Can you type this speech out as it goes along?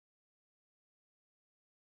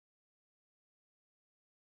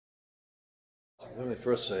Let me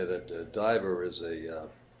first say that Diver is a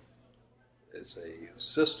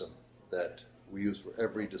system that we use for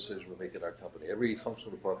every decision we make in our company. Every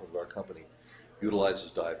functional department of our company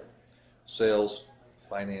utilizes Diver. Sales,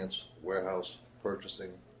 finance, warehouse,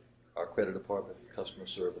 purchasing, our credit department, customer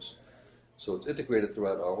service. So it's integrated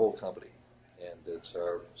throughout our whole company, and it's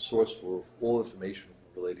our source for all information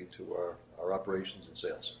relating to our operations and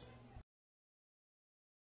sales.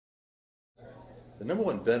 The number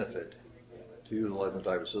one benefit to utilizing the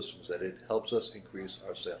Diver system is that it helps us increase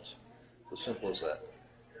our sales. As simple as that.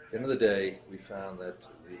 At the end of the day, we found that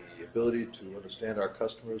the ability to understand our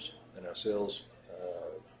customers and our sales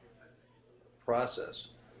process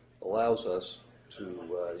allows us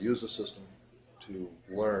to use the system to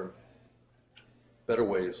learn better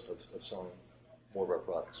ways of selling more of our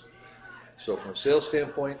products. So from a sales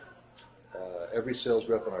standpoint, every sales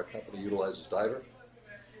rep in our company utilizes Diver.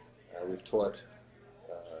 We've taught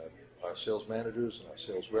our sales managers and our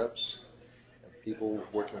sales reps and people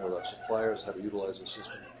working with our suppliers how to utilize the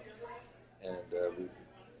system. And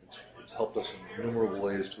it's helped us in innumerable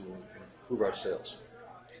ways to improve our sales.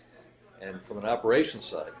 And from an operations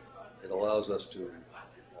side, it allows us to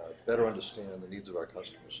better understand the needs of our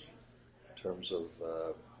customers in terms of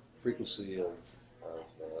frequency of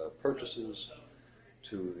purchases,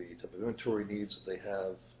 to the type of inventory needs that they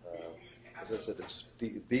have. As I said, it's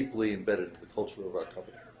deeply embedded into the culture of our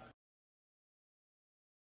company.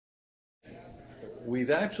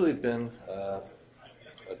 We've actually been a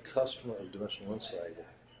customer of Dimensional Insight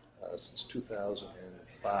since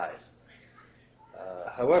 2005.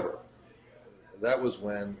 However, that was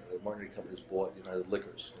when the Martignetti companies bought United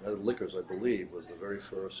Liquors. United Liquors, I believe, was the very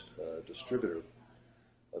first distributor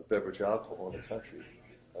of beverage alcohol in the country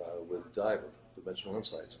with Diver, Dimensional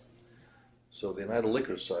Insights. So the United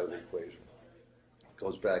Liquors side of the equation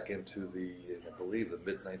goes back into I believe, the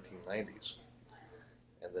mid-1990s.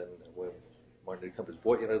 And then when Martignetti companies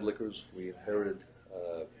bought United Liquors, we inherited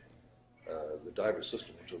the Diver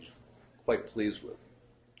system, which I was quite pleased with.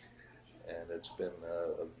 And it's been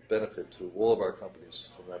a benefit to all of our companies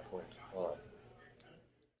from that point on.